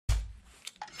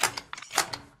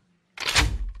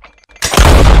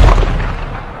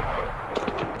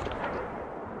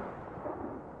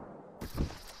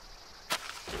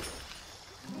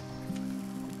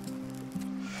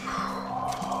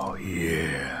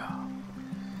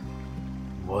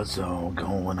What's all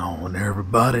going on,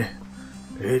 everybody?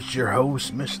 It's your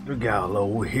host, Mr.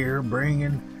 Gallo, here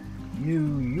bringing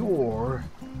you your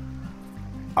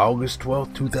August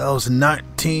 12th,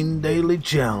 2019 daily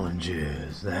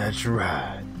challenges. That's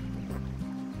right.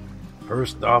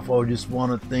 First off, I just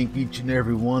want to thank each and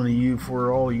every one of you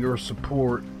for all your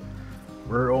support.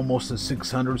 We're almost at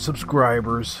 600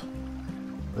 subscribers.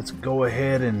 Let's go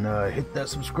ahead and hit that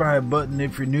subscribe button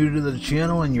if you're new to the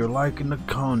channel and you're liking the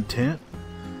content.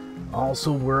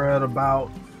 Also, we're at about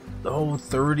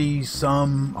 30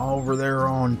 some over there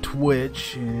on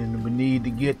Twitch, and we need to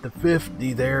get to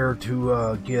 50 there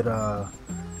to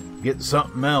get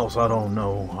something else. I don't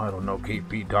know.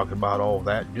 KP talking about all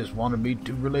that. Just wanted me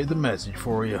to relay the message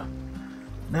for you.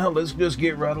 Now let's just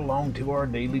get right along to our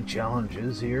daily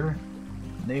challenges here.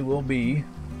 They will be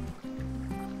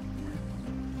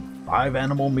 5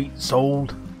 animal meat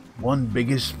sold, 1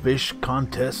 biggest fish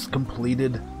contest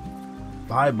completed,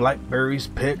 5 blackberries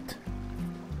picked,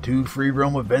 2 free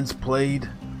roam events played,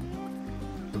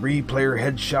 3 player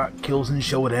headshot kills and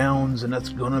showdowns, and that's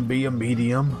gonna be a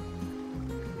medium.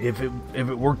 If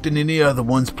it worked in any other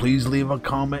ones, please leave a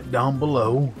comment down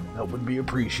below. That would be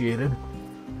appreciated.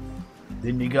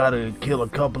 Then you gotta kill a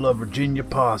couple of Virginia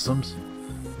possums.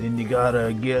 Then you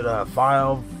gotta get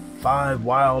 5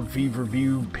 wild fever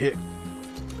view pick.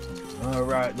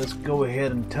 Alright, let's go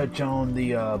ahead and touch on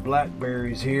the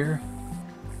blackberries here.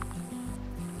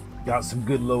 Got some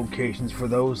good locations for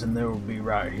those, and they will be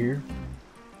right here.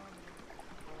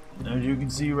 As you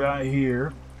can see right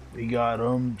here, we got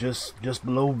them just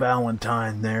below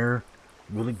Valentine there.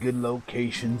 Really good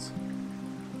locations.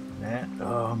 That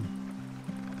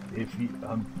if you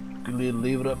I'm gonna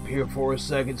leave it up here for a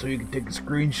second so you can take a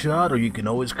screenshot, or you can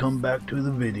always come back to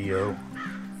the video.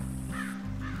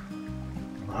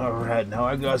 Alright, now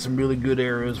I got some really good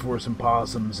areas for some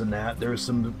possums and that. There's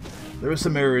some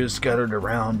areas scattered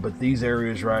around, but these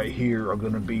areas right here are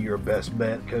going to be your best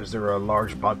bet because they're a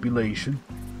large population,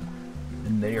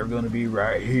 and they are going to be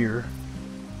right here.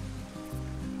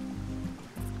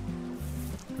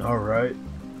 Alright,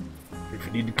 if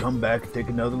you need to come back and take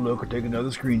another look or take another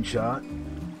screenshot,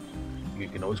 you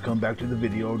can always come back to the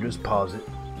video or just pause it.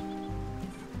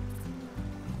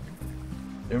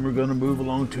 Then we're going to move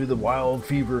along to the wild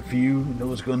fever few.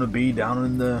 Those going to be down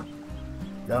in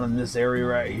this area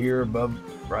right here, above,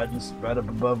 right up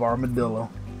above Armadillo.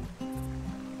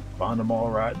 Find them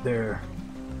all right there.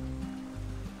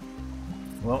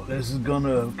 Well, this is going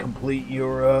to complete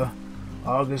your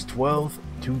August 12th,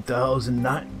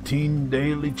 2019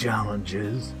 daily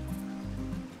challenges.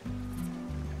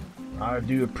 I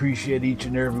do appreciate each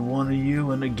and every one of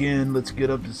you, and again, let's get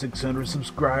up to 600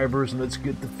 subscribers, and let's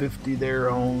get to 50 there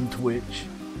on Twitch.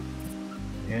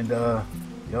 And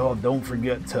y'all don't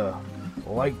forget to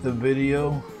like the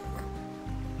video.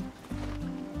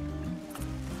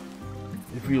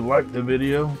 If you like the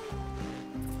video,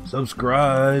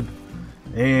 subscribe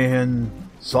and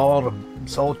salt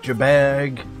your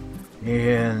bag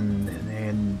and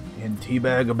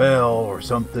teabag a bell or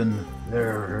something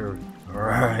there.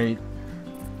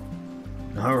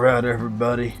 Alright,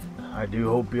 everybody, I do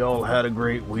hope y'all had a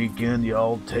great weekend.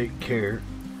 Y'all take care.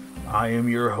 I am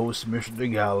your host, Mr.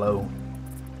 Gallo.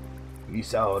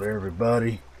 Peace out,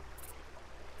 everybody.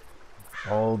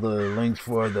 All the links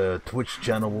for the Twitch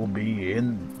channel will be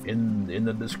in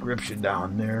the description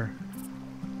down there.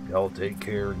 Y'all take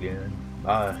care again.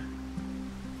 Bye.